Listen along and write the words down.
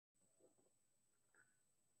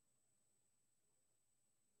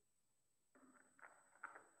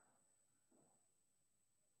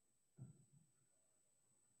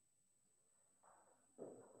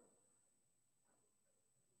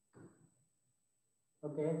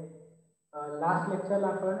Okay, last लेक्चरला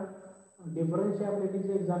आपण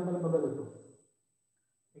डिफरन्शिएबिलिटीचे example बघत होतो.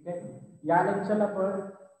 ठीक आहे, या लेक्चरला आपण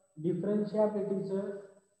डिफरन्शिएबिलिटीचं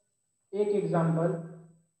एक एक्झाम्पल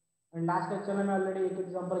आणि लास्ट लेक्चरला मी ऑलरेडी एक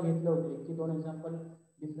एक्झाम्पल घेतले होते, की दोन एक्झाम्पल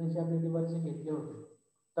डिफरन्शिएबिलिटीवरचे घेतले होते.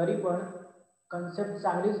 तरी पण कन्सेप्ट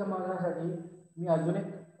चांगली समजण्यासाठी मी अजून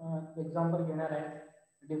एक एक्झाम्पल घेणार आहे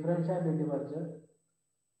डिफरन्शिएबिलिटीवरचं.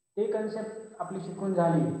 ते कन्सेप्ट आपली शिकून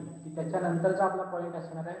झाली की त्याच्यानंतरचा आपला पॉईंट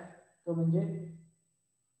असणार आहे तो म्हणजे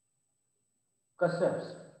कन्सेप्ट.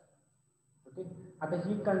 ओके, आता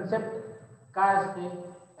ही कन्सेप्ट काय असते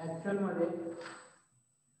ॲक्च्युअलमध्ये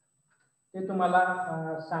ते तुम्हाला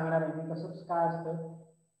सांगणार आहे मी. कन्सेप्ट काय असतं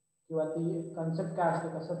किंवा ती कन्सेप्ट काय असते,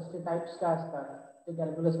 कन्सेप्टचे टाइप्स काय असतात, ते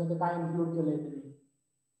कॅल्क्युलसमध्ये काय इन्क्लूड केलं आहे तुम्ही,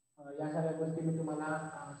 या सगळ्या गोष्टी मी तुम्हाला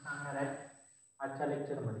सांगणार आहे आजच्या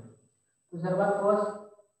लेक्चरमध्ये. तर सर्वात फर्स्ट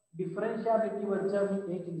डिफरन्शिएबिलिटीवरचं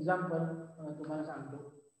मी एक एक्झाम्पल तुम्हाला सांगतो.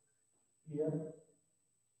 क्लिअर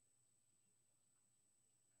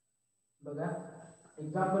बघा,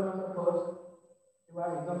 एक्झाम्पल नंबर फर्स्ट किंवा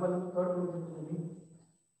एक्झाम्पल नंबर थर्ड करू शकतो तुम्ही.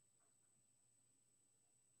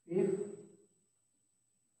 If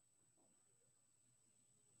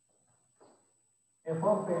f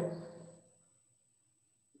of x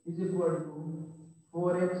is equal to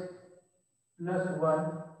 4x plus 1,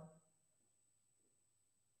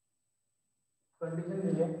 condition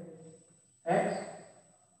दिली आहे x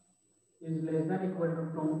is less than equal to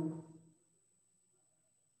 2.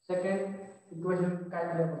 Second equation काय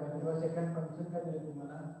दिलं बघा, किंवा सेकंड फंक्शन काय दिलं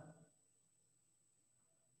तुम्हाला,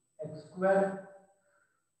 x square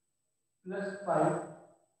plus 5,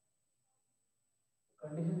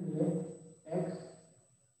 कंडिशन दिली आहे x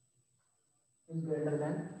is greater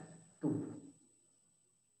than 2.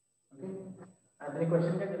 Okay, आता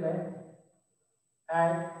क्वेश्चन काय दिला आहे,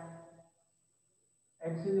 at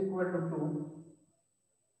x is equal to 2,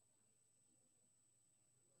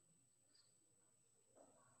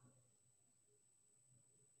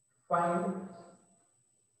 find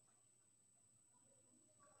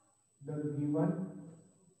the given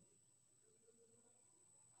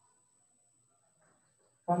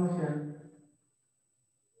function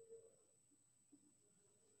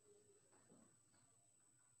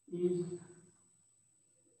is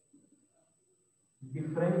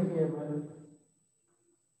differentiable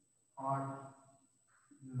or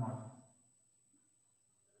not.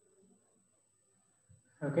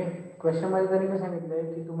 Okay, question मध्ये त्यांनी सांगितलंय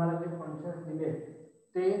की तुम्हाला जे फंक्शन्स दिले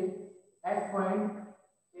ते at point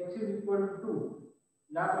x is equal to 2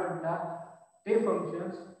 या पॉइंटला ते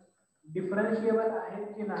फंक्शन्स डिफरन्शिएबल आहेत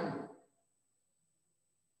की नाही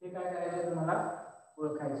ते काय करायचं तुम्हाला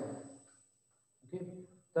ओळखायचं. ओके,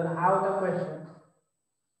 तर हा होता क्वेश्चन.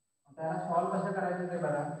 आता याला सॉल्व्ह कसं करायचं ते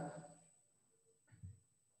बघा.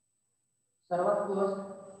 सर्वात फर्स्ट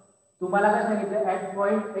तुम्हाला काय सांगितलं, at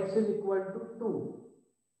point x is equal to 2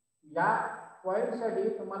 या पॉइंट साठी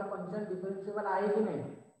तुम्हाला फंक्शन डिफरन्शिएबल आहे की नाही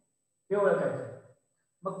हे ओळखायचं.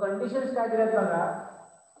 मग कंडिशन्स काय दिल्यात बघा,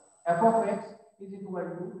 f of x is equal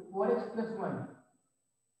to 4x plus 1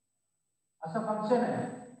 असं फंक्शन आहे.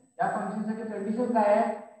 या फंक्शनसाठी कंडिशन काय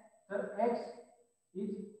आहे, तर x is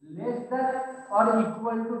less than or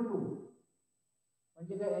equal to 2,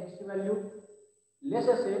 म्हणजे काय x ची व्हॅल्यू लेस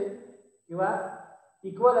असेल किंवा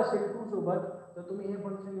इक्वल असेल 2 सोबत तर तुम्ही हे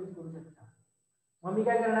फंक्शन यूज करू शकता. मग मी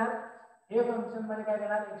काय करणार, हे फंक्शन मध्ये काय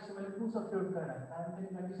करणार, x ची व्हॅल्यू 2 सबस्टिट्यूट करणार, कारण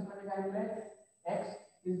त्या कंडिशन मध्ये काय दिलंय x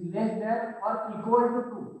is less than or equal to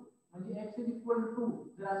 2, म्हणजे x इज इक्वल टू 2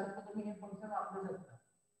 जर असेल तर तुम्ही हे फंक्शन वापरू शकता.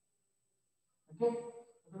 ओके,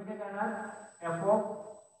 तुम्ही काय करणार, f of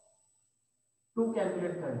 2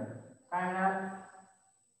 कॅल्क्युलेट करणार. काय येणार,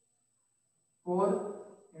 4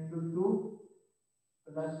 into 2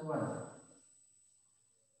 plus 1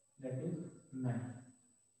 that is 9.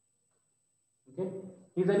 Okay,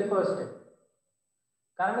 ही झाली फर्स्ट स्टेप.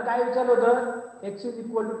 कारण काय विचारलं होतं, x इज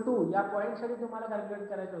इक्वल टू 2 या पॉइंट साठी तुम्हाला कॅल्क्युलेट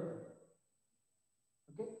करायचं होतं.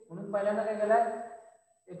 ओके, म्हणून पहिल्यांदा काय केलंय,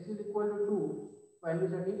 x is equal to 2 value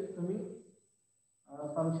साठी तुम्ही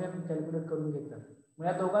फंक्शन कॅल्क्युलेट करून घेतलं. मग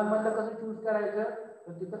या दोघांमधलं कसं चूज करायचं,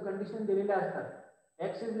 तर तिथं कंडिशन दिलेल्या असतात.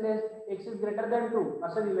 x इज ग्रेटर दॅन 2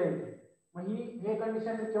 असं दिलंय. मग हे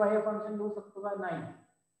कंडिशन किंवा हे फंक्शन देऊ शकतो का, नाही.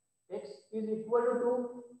 x इज इक्वल टू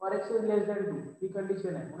 2 और x is less than 2 he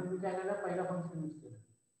condition आहे, म्हणून मी काय केलं, पहिला फंक्शन यूज केलं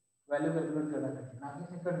व्हॅल्यू कॅल्क्युलेट करण्यासाठी, नाही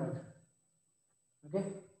सेकंड फंक्शन. ओके,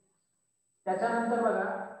 त्याच्यानंतर बघा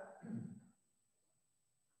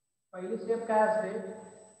पहिली स्टेप काय असते,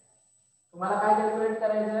 तुम्हाला काय कॅल्क्युलेट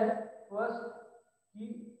करायचं आहे, फर्स्ट की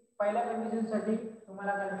पहिल्या कंडिशन साठी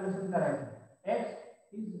तुम्हाला कॅल्क्युलेशन करायचं आहे, x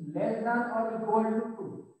इज लेस दॅन और equal to 2.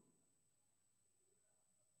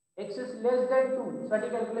 X is less than 2 साठी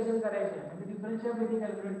कॅल्क्युलेशन करायचे म्हणजे डिफरन्शिएबिलिटी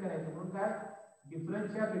कॅल्क्युलेट करायची म्हणून काय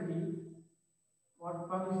डिफरन्शिएबिलिटी for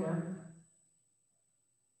function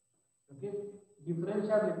okay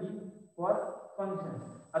डिफरन्शिएबिलिटी for function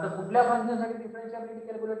आता कुठल्या फंक्शन साठी डिफरन्शिएबिलिटी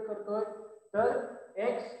कॅल्क्युलेट करतोय तर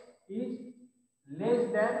x इज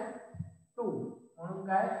लेस दॅन 2 म्हणून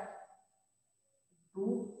काय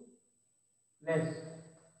 2 लेस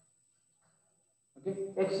ओके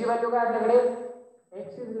x ची व्हॅल्यू काय आपल्याकडे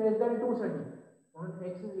x इज लेस दॅन 2 साठी म्हणून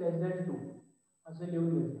x इज लेस दॅन 2 असे लिहून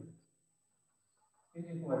घ्यायचं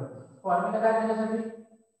इज इक्वल फॉर्म्युला काय त्याच्यासाठी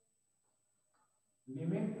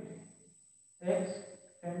limit x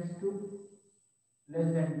tends to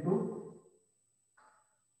less than 2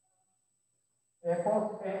 f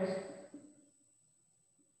of x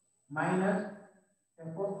minus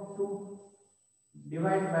f of 2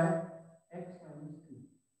 divided by x minus 2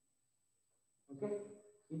 okay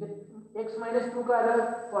इथे x minus 2 का आलं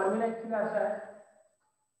फॉर्म्युला एक्चुअली असा आहे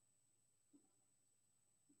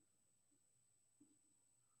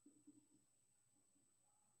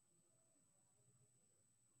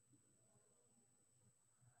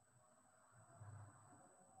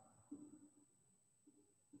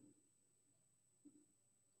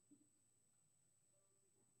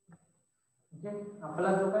ओके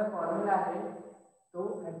आपला जो काय फॉर्म्युला आहे तो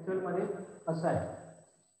ऍक्च्युअल मध्ये असा आहे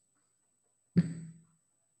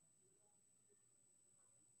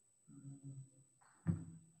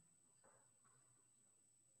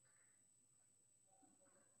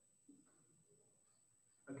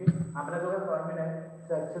ओके आपला जो काय फॉर्म्युला आहे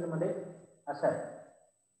तो ऍक्च्युअल मध्ये असा आहे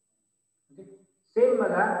ओके सेम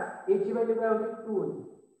बघा a ची व्हॅल्यू काय होती 2 होती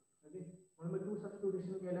ओके म्हणून मी 2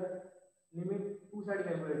 सबस्टिट्यूशन केलं लिमिट 2 साठी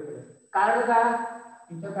कॅल्क्युलेट केलं कारण का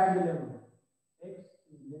इथं काय दिलं म्हणून x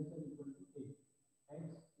is less than equal to a x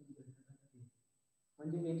is less than a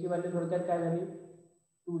म्हणजे a ची व्हॅल्यू थोडक्यात काय झाली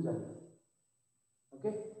 2 झाली ओके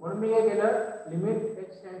म्हणून मी काय केलं लिमिट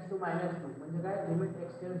x टेंड्स टू -2 म्हणजे काय limit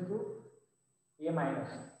x tends to a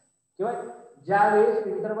minus किंवा ज्या वेळेस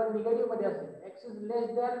इंटरवल निगेटिव्ह मध्ये असेल x is less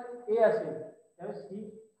than a असेल त्यावेळेस ही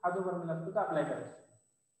हा जो फॉर्म्युला असतो तो अप्लाय करायचा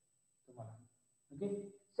तुम्हाला okay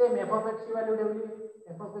same f of x ची व्हॅल्यू ठेवली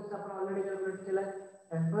f of x आपण ऑलरेडी कॅल्क्युलेट केलाय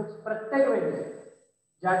f of x प्रत्येक वेळेस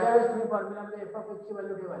ज्या ज्या वेळेस तुम्ही फॉर्म्युला मध्ये f of x ची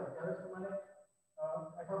व्हॅल्यू ठेवाल त्यावेळेस तुम्हाला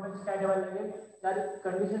f of x काय ठेवायला लागेल त्या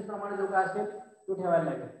कंडिशन प्रमाणे जो काय असेल तो ठेवायला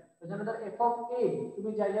लागेल त्याच्यानंतर f of a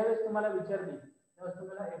तुम्ही ज्या ज्या वेळेस तुम्हाला विचारली त्यावेळेस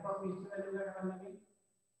तुम्हाला f of a ची व्हॅल्यू काय ठेवायला लागेल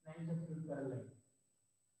 9 सबस्टिट्यूट करायला लागेल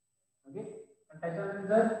ओके आणि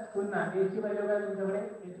त्याच्यानंतर पुन्हा a ची व्हॅल्यू काय तुमच्याकडे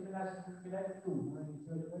a तुम्ही काय सबस्टिट्यूट केलाय 2 म्हणजे a ची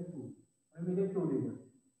व्हॅल्यू काय 2 आणि मी ते 2 लिहिलं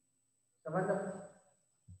समजलं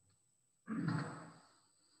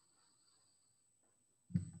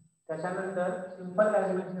त्याच्यानंतर सिंपल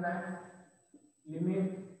कॅल्क्युलेशन आहे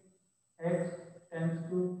limit x tends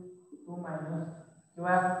to 2 minus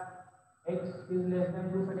किंवा x इज लेस दॅन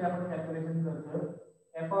 2 साठी आपण कॅल्क्युलेशन करतोय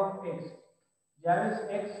f of x ज्यावेळेस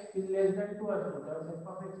x इज लेस दॅन 2 असतो त्यावेळेस f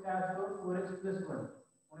of x काय असतो 4x 1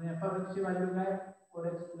 म्हणून f of x ची व्हॅल्यू काय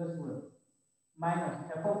 4x 1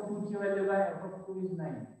 मायनस f of 2 ची व्हॅल्यू काय f of 2 is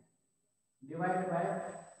 9 divide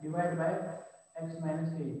by x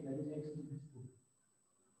minus a that is x minus 2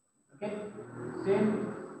 okay same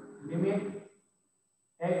limit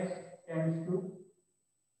x tends to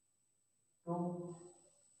 2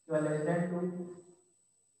 to less than 2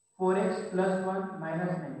 4x plus 1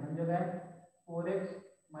 minus 9 म्हणजे काय 4x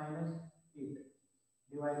minus 8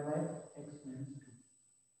 divided by x minus 2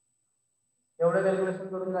 एवढं calculation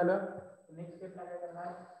करून झालं next step ला काय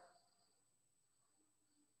करणार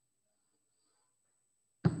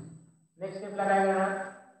next step ला काय करणार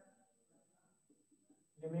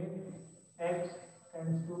limit x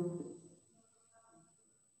tends to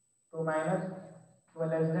 2 minus किंवा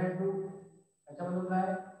लेस दॅन 2 त्याच्यामधून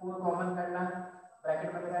काय 4 कॉमन काढला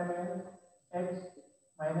ब्रॅकेट मध्ये काय मिळेल x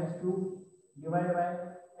 - 2 divide by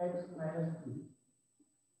x - 2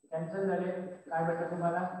 cancel झाले काय भेटलं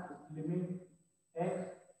तुम्हाला limit x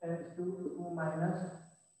tends to 2 minus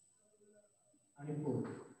आणि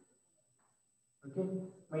 4 ओके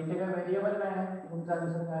मग इथे काय व्हेरिएबल काय आहे तुमचा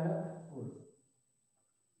आन्सर काय आला 4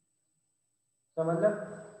 समजलं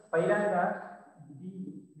पहिल्यांदा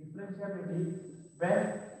differentiability when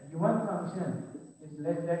given function is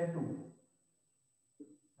less than 2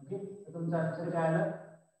 okay तर तुमचा आन्सर काय आला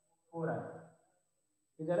 4 आहे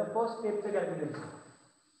हे झालं फर्स्ट स्टेपचं कॅल्क्युलेशन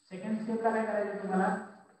सेकंड स्टेपला काय करायचं तुम्हाला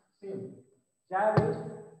सेम ज्या वेळेस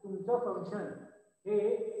तुमचं फंक्शन हे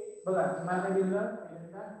बघा तुम्हाला काय दिलं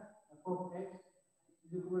पहिल्यांदा f of x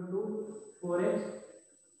is equal to 4x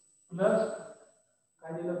plus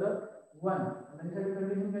काय दिलं होतं 1 आणि त्याची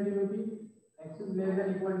कंडिशन काय दिली होती x is less than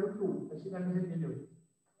equal to 2 अशी कंडिशन दिली होती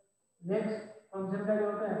नेक्स्ट फंक्शन काय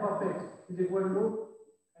होतं f of x is equal to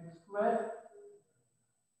x square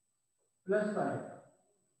plus 5.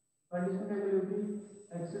 Condition काय केली होती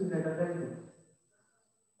x is greater than 2.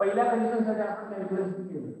 पहिल्या कंडिशन साठी आपण कॅल्क्युलेशन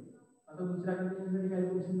केलं. आता दुसऱ्या कंडिशन साठी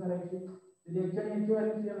कॅल्क्युलेशन करायची. जर x आणि y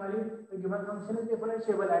व्हॅल्यू सेम आली तर given function is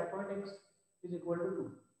डिफरन्शिएबल at point x is equal to 2.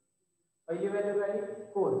 पहिली व्हॅल्यू काय आली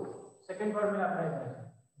 4. सेकंड फॉर्म्युला अप्लाय करायचा.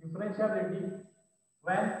 डिफरन्शिएबिलिटी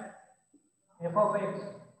when f of x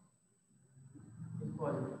is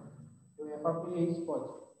positive. So f of a is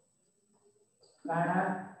positive. काय आहे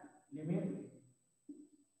limit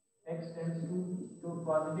x tends to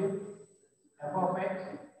positive f of x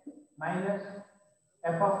minus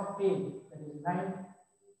f of a, that is 9,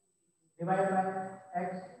 divided by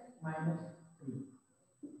x minus 3.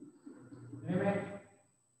 Limit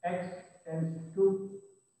x tends to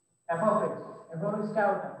f of x. f of x क्या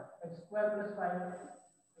होता है x square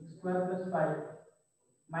plus 5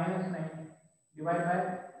 minus 9 divided by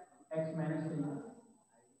x minus 3.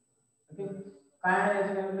 Okay, काय आहे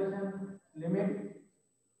याचे calculation limit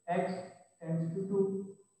x tends to 2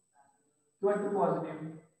 to positive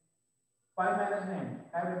 5 minus 9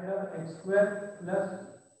 काय भेटलं x square minus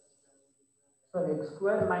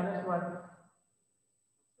 1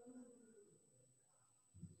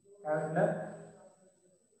 काय भेटलं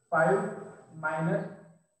 5 minus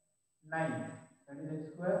 9, that is x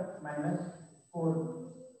square minus 4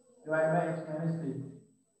 divided by x minus 3.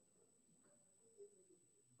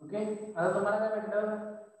 Okay, आता तुम्हाला काय भेटलं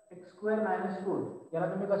x square minus 4. याला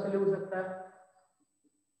तुम्ही कसं लिहू शकता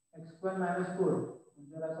x square minus 4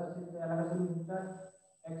 जर असं असेल तर याला कसं लिहू शकता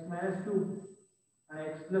x minus 2 आणि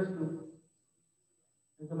x plus 2.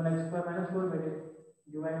 तर तुम्हाला x square minus 4 भेटेल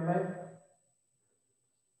divided by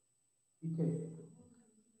इथे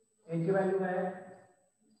a ची व्हॅल्यू काय आहे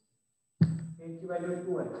a ची व्हॅल्यू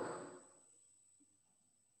 2 आहे.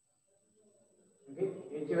 ओके,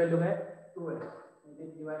 a ची व्हॅल्यू काय 2 आहे. म्हणजे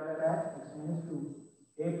डिवाइड बाय काय x minus 2.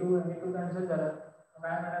 a2 कॅन्सल झालं तर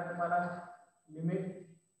काय मिळणार तुम्हाला लिमिट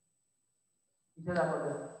इथे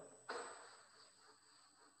दाखवतो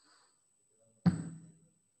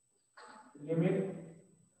limit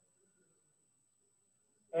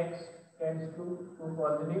x tends to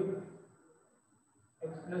positive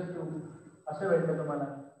x plus 2 असं भेटलं तुम्हाला.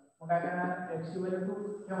 मग काय करणार x ची व्हॅल्यू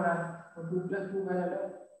 2 ठेवणार तर 2 plus 2 काय झालं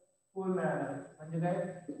 4 मिळालं. म्हणजे काय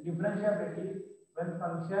डिफरन्शिएबिलिटी when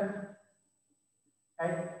function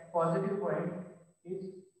at positive point is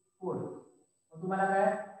 4. मग तुम्हाला काय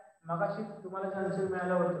मगाशी तुम्हाला जे आन्सर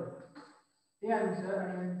मिळालं होतं ते आन्सर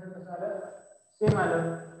आणि आन्सर कसं आलं सेम आलं.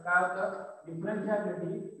 काय होतं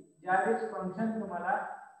डिफरन्शिएबिलिटी ज्यावेळेस फंक्शन तुम्हाला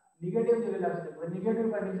निगेटिव्ह दिलेलं असतं किंवा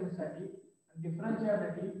निगेटिव्ह कंडिशनसाठी आणि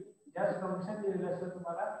डिफरन्शिएबिलिटी ज्यावेळेस फंक्शन दिलेलं असतं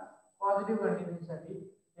तुम्हाला पॉझिटिव्ह कंडिशनसाठी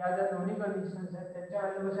या ज्या दोन्ही कंडिशन्स आहेत त्यांच्या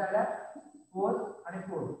व्हॅल्यू कशा आल्या 4 आणि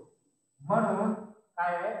 4. म्हणून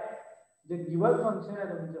काय आहे जे गिवन फंक्शन आहे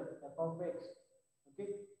तुमचं f of x. ओके,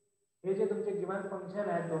 हे जे तुमचे गिवन फंक्शन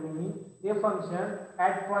आहे दोन्ही ते फंक्शन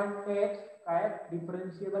ऍट पॉइंट x काय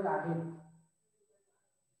डिफरन्शिएबल आहे.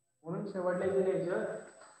 म्हणून शेवटला इथे लिहायचं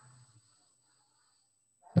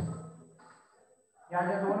या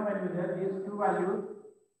ज्या दोन व्हॅल्यूज आहेत these two values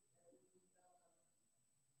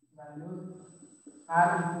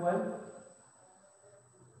are equal.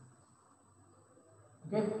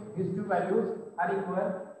 Okay, these two values are equal.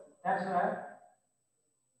 That's why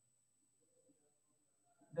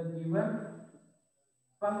the given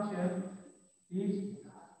function is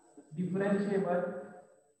differentiable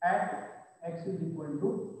at x is equal to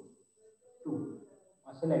 2.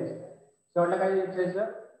 असं लिहायचं. शेवटला काय लिहायचं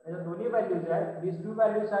याच्या दोन्ही व्हॅल्यूज आहेत these two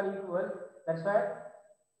values are equal. That's why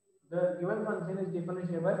the given function is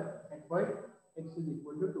differentiable at point x is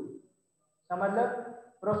equal to 2. समजलं.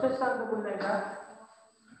 Process सांगतो पुन्हा एकदा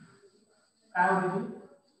काय होती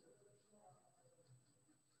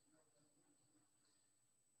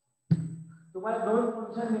तुम्हाला दोन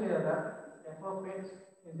फंक्शन दिले जातात f of x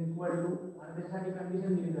is equal to आणि त्यासाठी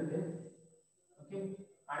कंडिशन दिली जाते. ओके,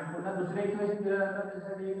 आणि पुन्हा दुसरे इक्वेशन दिले जातात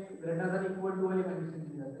त्यासाठी ग्रेटर दॅन इक्वल टू वाली कंडिशन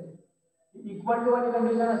दिली जाते. इक्वल टू वाली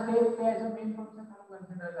कंडिशन असते ते ॲज अ मेन फंक्शन म्हणून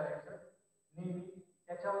कन्सिडर करायचं नेहमी.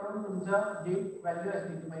 त्याच्यावरून तुमचं जी व्हॅल्यू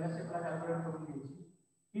असते ती पहिल्या स्टेपला कॅल्क्युलेट करून घ्यायची.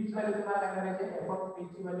 हीच व्हॅल्यू तुम्हाला काय करायची f of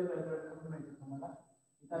x ची व्हॅल्यू कॅल्क्युलेट करून मिळते तुम्हाला.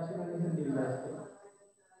 इथे अशी कंडिशन दिलेली असते.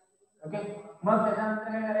 ओके, मग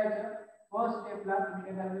त्याच्यानंतर काय करायचं फर्स्ट स्टेपला तुम्ही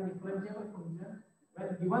काय करायचं डिफरन्शिएबल function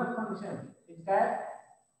when given function is काय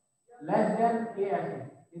less than a आहे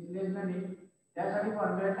is less than a त्यासाठी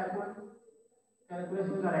फॉर्म्युला टाकून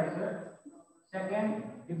कॅल्क्युलेशन करायचं. Second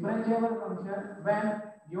डिफरन्शिएबल function when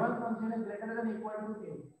given function is greater than equal to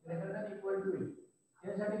a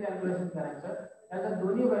त्यासाठी कॅल्क्युलेशन करायचं. त्याच्या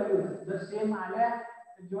दोन्ही व्हॅल्यूज जर सेम आल्या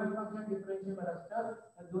तर गिवन फंक्शन डिफरन्शिएबल असतं,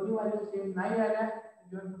 तर दोन्ही व्हॅल्यू सेम नाही आल्या तर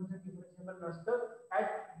गिवन फंक्शन डिफरन्शिएबल नसतं at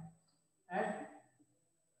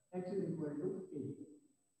x is equal to a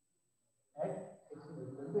at x is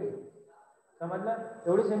equal to a. समजलं?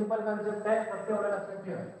 एवढी सिंपल कन्सेप्ट आहे, फक्त एवढं लक्षात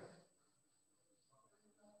ठेवा.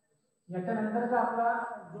 याच्यानंतरचा आपला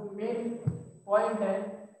जो मेन पॉइंट आहे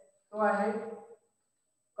तो आहे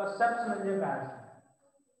कसब्स म्हणजे काय.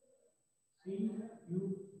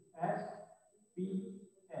 CUSPS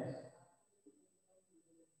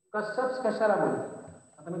कसब्स कशाला बोलतात.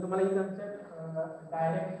 आता मी तुम्हाला ही कन्सेप्ट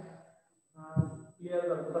डायरेक्ट क्लिअर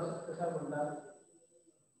करतो. कसब्स कशाला बोलतात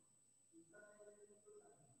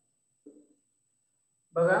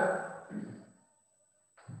बघा.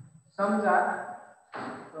 समजा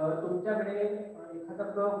तुमच्याकडे एखादा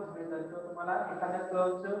कर्व मिळतात किंवा तुम्हाला एखाद्या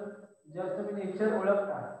कर्वचं जर तुम्ही नेचर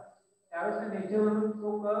ओळखता त्यावेळेस नेचरवरून तो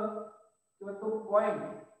कर्व किंवा तो पॉइंट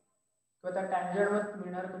किंवा त्या टँजंटवर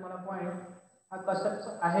मिळणारा तुम्हाला पॉइंट हा कसब्स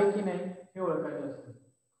आहे की नाही हे ओळखायचं असतं.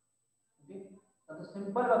 ओके, आता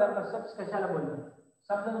सिंपल बघा कसब्स कशाला बोलतात.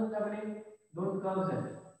 समजा तुमच्याकडे दोन कर्व्स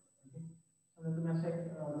आहेत. समजा तुम्ही असे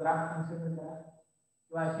ग्राफ कन्सिडर करा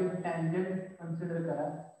किंवा अशी टँजंट कन्सिडर करा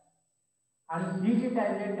आणि ही जी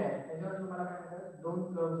टँजंट आहे त्याच्यावर तुम्हाला काय म्हणतात दोन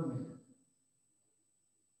कर्व्स मिळतात.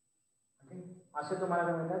 ओके, असे तुम्हाला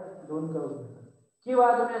काय म्हणतात दोन कर्व्स मिळतात. किंवा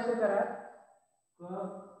तुम्ही असे करा कर्व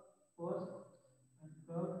फर्स्ट आणि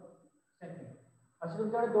कर्व सेकंड असे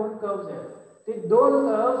तुमच्याकडे दोन कर्व्स आहेत. ते दोन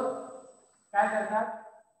कर्व्स काय करतात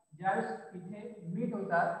ज्यावेळेस इथे मीट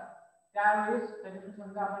होतात त्यावेळेस त्याच्यातून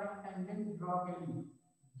समजा आपण एक टँजंट ड्रॉ केली.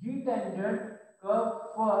 जी टँजंट कर्व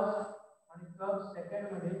फर्स्ट आणि कर्व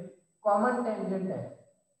सेकंड मध्ये कॉमन टँजंट आहे.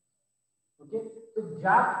 ओके, तर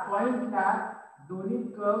ज्या पॉइंटला दोन्ही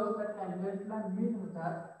कर्व्स त्या टँजंटला मीट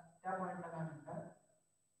होतात त्या पॉइंटला काय म्हणतात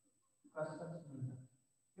कसब्स म्हणतात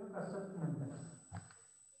किंवा कसब्स म्हणतात.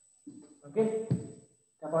 ओके,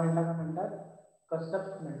 त्या पॉइंटला काय म्हणतात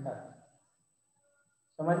कसब्स म्हणतात.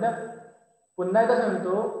 समजलं? पुन्हा एकदा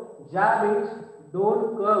सांगतो, ज्या वेळेस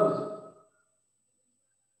दोन कर्व्स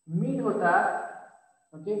मीट होतात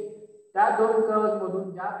ओके त्या दोन कर्व्स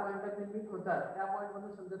मधून ज्या पॉइंटला ते मीट होतात त्या पॉइंट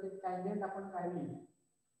मधून समजा ते टँजंट आपण काढली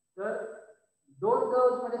तर दोन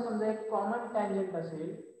कर्व्स मध्ये समजा एक कॉमन टँजंट असेल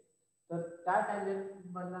तर त्या टँजंट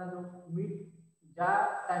मधला जो मीट ज्या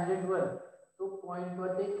टँजंटवर तो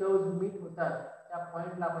पॉइंटवर ते कर्व्स मीट होतात त्या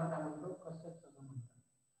पॉइंटला आपण काय म्हणतो कसब्स असं म्हणतो.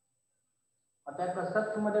 आता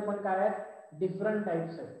कसब्स मध्ये पण काय आहेत डिफरंट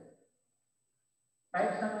टाइप्स आहेत.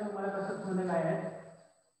 टाइप्स सांगतो तुम्हाला कसब्स मध्ये काय आहेत.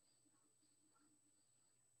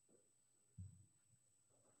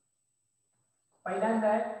 पहिल्यांदा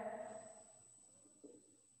आहे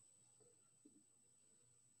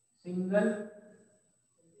सिंगल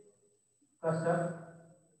कसब.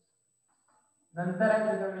 नंतर आहे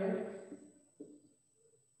तुमच्याकडे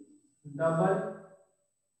डबल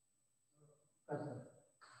कसब.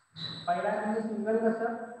 पहिला आहे म्हणजे सिंगल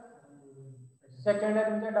कसब, सेकंड आहे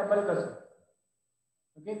तुमचे डबल कसब.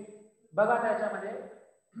 ओके, बघा त्याच्यामध्ये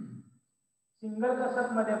सिंगल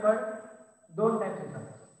कसब मध्ये पण दोन टाइप्स येतात.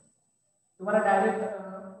 तुम्हाला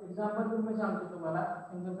डायरेक्ट एक्झाम्पल तुम्ही सांगतो तुम्हाला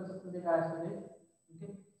सिंगल कसब मध्ये काय असतं ते.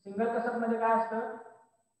 ओके, सिंगल कसब मध्ये काय असतं.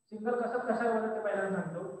 सिंगल कसब कशाला बोलतात ते पहिल्यांदा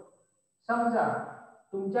सांगतो. समजा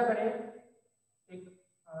तुमच्याकडे एक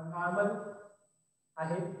नॉर्मल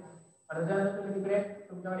आहे आणि जर तुम्ही तिकडे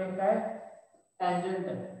तुमच्याकडे एक काय टँजंट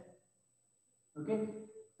आहे. ओके,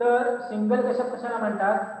 तर सिंगल कसब कशाला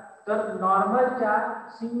म्हणतात तर नॉर्मलच्या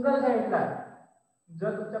सिंगल साइडला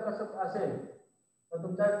जर तुमचा कसब असेल तर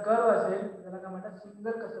तुमचा कर्व असेल त्याला काय म्हणतात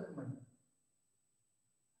सिंगल कसब म्हणतात.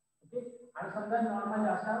 ओके, आणि समजा नॉर्मल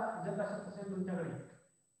असा जर कसब असेल तुमच्याकडे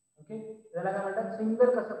ओके त्याला काय म्हणतात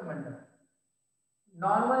सिंगल कसब म्हणतात.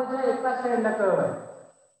 नॉर्मलच्या एका साइडला कर्व आहे.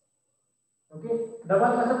 ओके,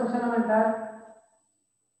 डबल कसब कशाला म्हणतात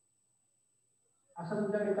असं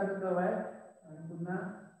तुमच्याकडे एखादा कर्व आहे आणि पुन्हा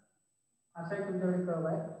असा एक तुमच्याकडे कर्व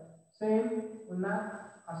आहे. सेम पुन्हा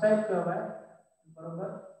असा एक कर्व आहे बरोबर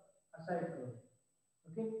असा एक कर्व.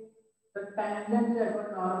 ओके, तर टँजंटच्या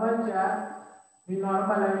नॉर्मलच्या ही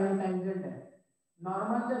नॉर्मल आहे ही टँजंट आहे.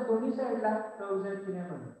 नॉर्मलच्या दोन्ही साइडला कर्व्स आहेत की नाही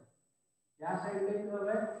बघा. या साइडला एक कर्व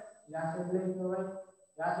आहे, या साइडला एक कर्व आहे,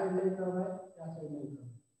 या साइडला एक कर्व आहे, या साइडला एक कर्व.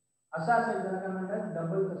 असं असेल तर काय म्हणतात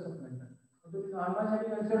डबल कसब म्हणतात. तुम्ही नॉर्मल साठी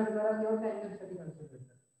कन्सिडर करा किंवा टँजंट साठी कन्सिडर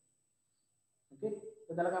करा. ओके,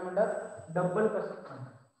 तर त्याला काय म्हणतात डबल कसब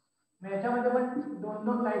म्हणतात. मग याच्यामध्ये पण दोन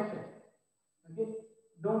दोन टाइप्स आहेत. ओके,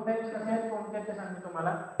 दोन टाइप्स कसे आहेत कोणते ते सांगतो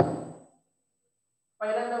तुम्हाला.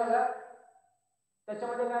 पहिल्यांदा बघा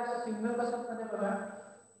त्याच्यामध्ये काय असतं सिंगल कसब मध्ये बघा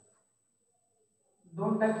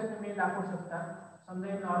दोन टाइप्स तुम्ही दाखवू शकता. समजा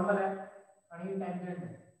हे नॉर्मल आहे आणि टँजंट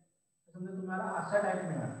आहे. समजा तुम्हाला असा टाइप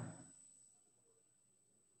मिळाला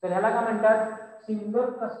तर ह्याला काय म्हणतात,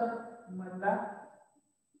 सिंगल कसब मधला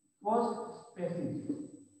फर्स्ट स्पेसिस.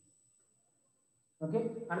 ओके,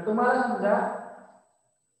 आणि तुम्हाला समजा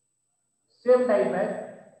सेम टाइप आहे.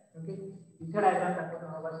 ओके, इथे डायग्राम दाखवतो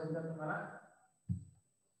हवा असेल तर तुम्हाला,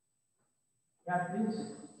 यातलीच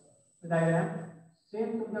डायग्राम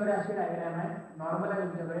सेम तुमच्याकडे अशी डायग्राम आहे, नॉर्मल आहे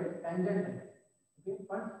तुमच्याकडे, टँजंट आहे. ओके,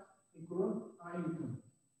 पण इकडून आणि इकडून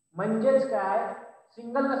म्हणजेच काय,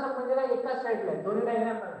 सिंगल कसब म्हणजे काय, एकाच साईडला आहे. दोन्ही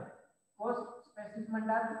डायग्राम फर्स्ट स्पेसिस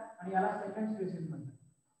म्हणतात आणि याला सेकंड स्पेसिस म्हणतात.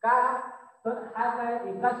 का तर हा काय,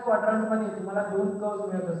 एकाच क्वाड्रंट मध्ये तुम्हाला दोन कर्व्स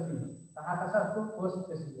मिळत असतील तर हा कसा असतो, फर्स्ट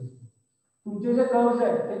स्पेसिस असतो. तुमचे जे कर्व्स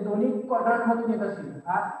आहेत ते दोन्ही क्वाड्रंट मधून येत असतील,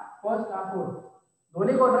 हा फर्स्ट हा फोर्थ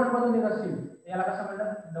दोन्ही क्वाड्रंट मधून येत असतील, याला कसं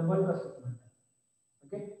म्हणतात, डबल कसब म्हणतात.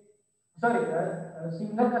 ओके, सॉरी,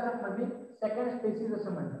 सिंगल कसब मध्ये सेकंड स्पेसिस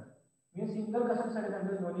असं म्हणतात. मी सिंगल कसब साठी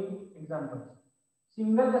सांगतो दोन्ही एक्झाम्पल.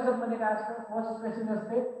 सिंगल कसब मध्ये काय असतं, फर्स्ट स्पेसिस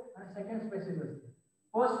असते आणि सेकंड स्पेसिस असते.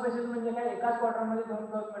 फर्स्ट स्पेसिस म्हणजे काय, एकाच क्वाड्रंट मध्ये दोन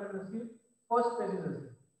कर्व्स मिळत असतील, फर्स्ट स्पेसिस असते.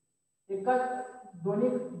 एकाच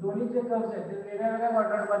दोन्ही जे कर्व्स आहेत ते वेगळ्या वेगळ्या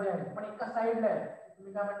क्वाड्रंट मध्ये आहेत पण एका साइडला आहे,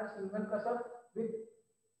 तुम्ही काय म्हणता, सिंगल कसब विथ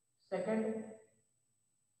सेकंड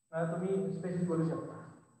तुम्ही स्पेसिस बोलू शकता.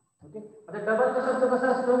 ओके, आता डबल कसबचं कसं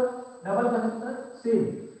असतं, डबल कसबचं सेम.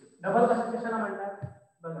 डबल कसब कशाला म्हणतात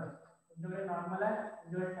बघा, तुमच्याकडे नॉर्मल आहे,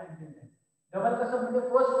 तुमच्याकडे टँजंट आहे. डबल कसब म्हणजे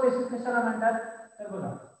फर्स्ट स्पेसिस कशाला म्हणतात तर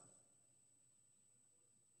बघा,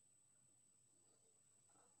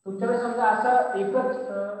 तुमच्याकडे समजा असं एकच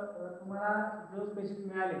तुम्हाला जो स्पेसिस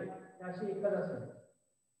मिळाले ते अशी एकच असेल.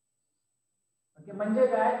 ओके, म्हणजे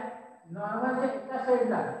काय, नॉर्मलच्या एका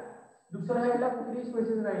साईडला दुसऱ्या साईडला कुठलीही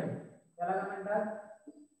स्पेसिस राहील त्याला काय म्हणतात,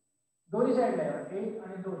 दोन्ही साईडला आहे, एक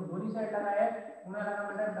आणि दोन दोन्ही साईडला काय आहे म्हणून याला काय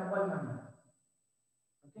म्हणतात, डबल म्हणतात.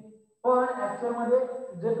 ओके, पण ऍक्च्युअल मध्ये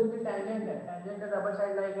जे तुमची टँजंट आहे, टँजंटच्या डबल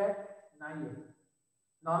साईडला एक आहे नाहीये.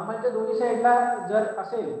 नॉर्मलच्या दोन्ही साईडला जर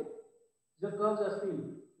असेल, जर कर्व्स असतील,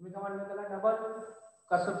 तुम्ही काय म्हणता, त्याला डबल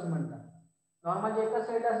कसब म्हणतात. नॉर्मल एका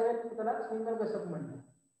साईड असेल तर त्याला सिंगल कसब म्हणतात.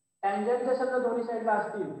 टँजंटच्या समजा दोन्ही साईडला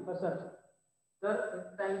असतील कसब, तर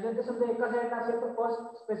टँजंटच्या समजा एका साईडला असेल तर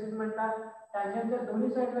फर्स्ट स्पेसिस म्हणतात. टँजंटच्या दोन्ही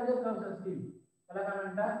साईडला जे कर्व्स असतील त्याला काय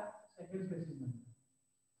म्हणतात, सेकंड स्पेसिस म्हणतात.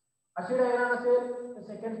 अशी डायग्राम असेल तर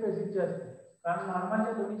सेकंड स्पेसिसची असते, कारण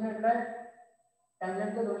नॉर्मलच्या दोन्ही साईडला आहे,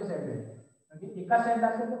 टँजंटच्या दोन्ही साईडला आहे. म्हणजे एका साईडला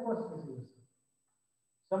असेल तर फर्स्ट स्पेसिस असते.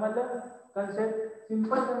 समजलं कन्सेप्ट,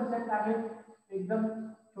 सिंपल कन्सेप्ट आहे, एकदम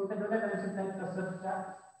छोट्या छोट्या कन्सेप्ट आहेत कसबच्या.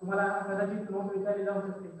 तुम्हाला कदाचित नोट विचारली जाऊ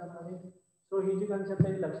शकते एक्झाममध्ये, सो ही जी कन्सेप्ट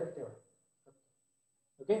आहे लक्षात ठेवा.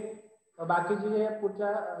 ओके, बाकीचे जे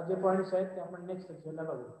पुढच्या जे पॉईंट्स आहेत ते आपण नेक्स्ट लेक्चरला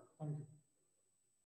बघू. थँक्यू.